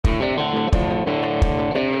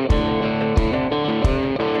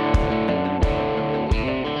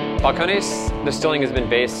Balcones Distilling has been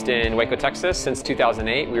based in Waco, Texas since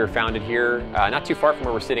 2008. We were founded here, not too far from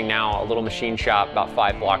where we're sitting now, a little machine shop about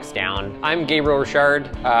 5 blocks down. I'm Gabriel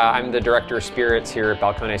RiCharde. I'm the Director of Spirits here at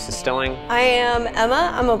Balcones Distilling. I am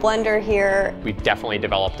Emma. I'm a blender here. We've definitely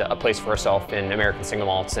developed a place for ourselves in American single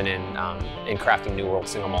malts and in crafting New World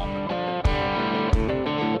single malt.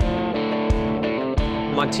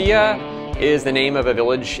 Montilla is the name of a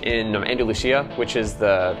village in Andalusia, which is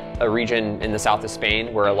a region in the south of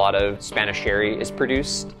Spain where a lot of Spanish sherry is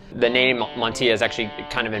produced. The name Montilla is actually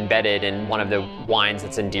kind of embedded in one of the wines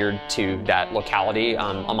that's endeared to that locality,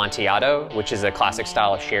 Amontillado, which is a classic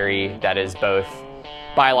style of sherry that is both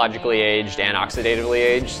biologically aged and oxidatively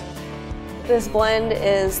aged. This blend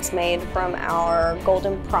is made from our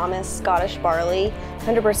Golden Promise Scottish barley,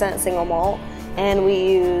 100% single malt, and we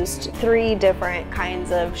used 3 different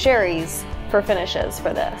kinds of sherries for finishes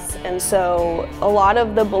for this. And so a lot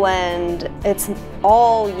of the blend, it's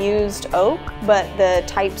all used oak, but the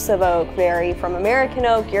types of oak vary from American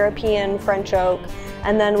oak, European, French oak,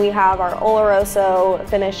 and then we have our Oloroso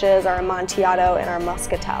finishes, our Amontillado, and our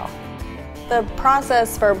Moscatel. The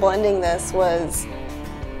process for blending this was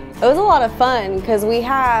a lot of fun because we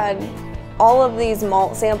had all of these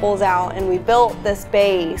malt samples out and we built this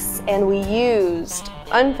base and we used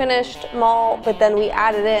unfinished malt, but then we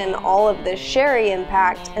added in all of this sherry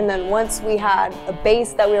impact, and then once we had a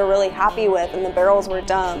base that we were really happy with and the barrels were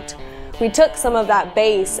dumped, we took some of that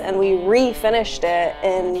base and we refinished it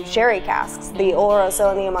in sherry casks, the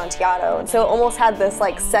Oloroso and the Amontillado, and so it almost had this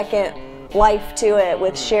like second life to it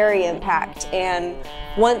with sherry impact. And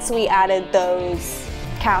once we added those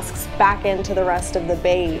casks back into the rest of the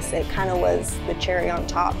base, it kind of was the cherry on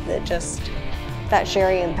top that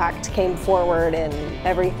sherry impact came forward and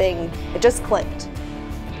everything, it just clicked.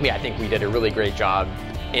 Yeah, I think we did a really great job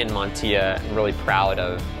in Montilla. I'm really proud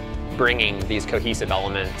of bringing these cohesive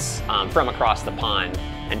elements from across the pond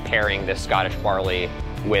and pairing this Scottish barley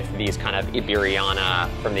with these kind of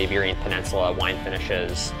Iberiana from the Iberian Peninsula wine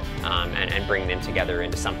finishes and bring them together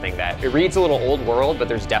into something that, it reads a little old world, but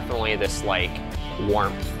there's definitely this like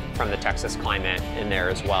warmth from the Texas climate in there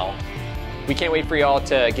as well. We can't wait for y'all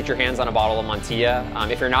to get your hands on a bottle of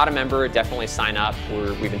Montilla. If you're not a member, definitely sign up.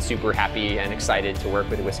 We've been super happy and excited to work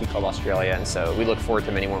with a Whiskey Club Australia, and so we look forward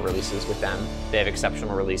to many more releases with them. They have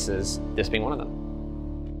exceptional releases, this being one of them.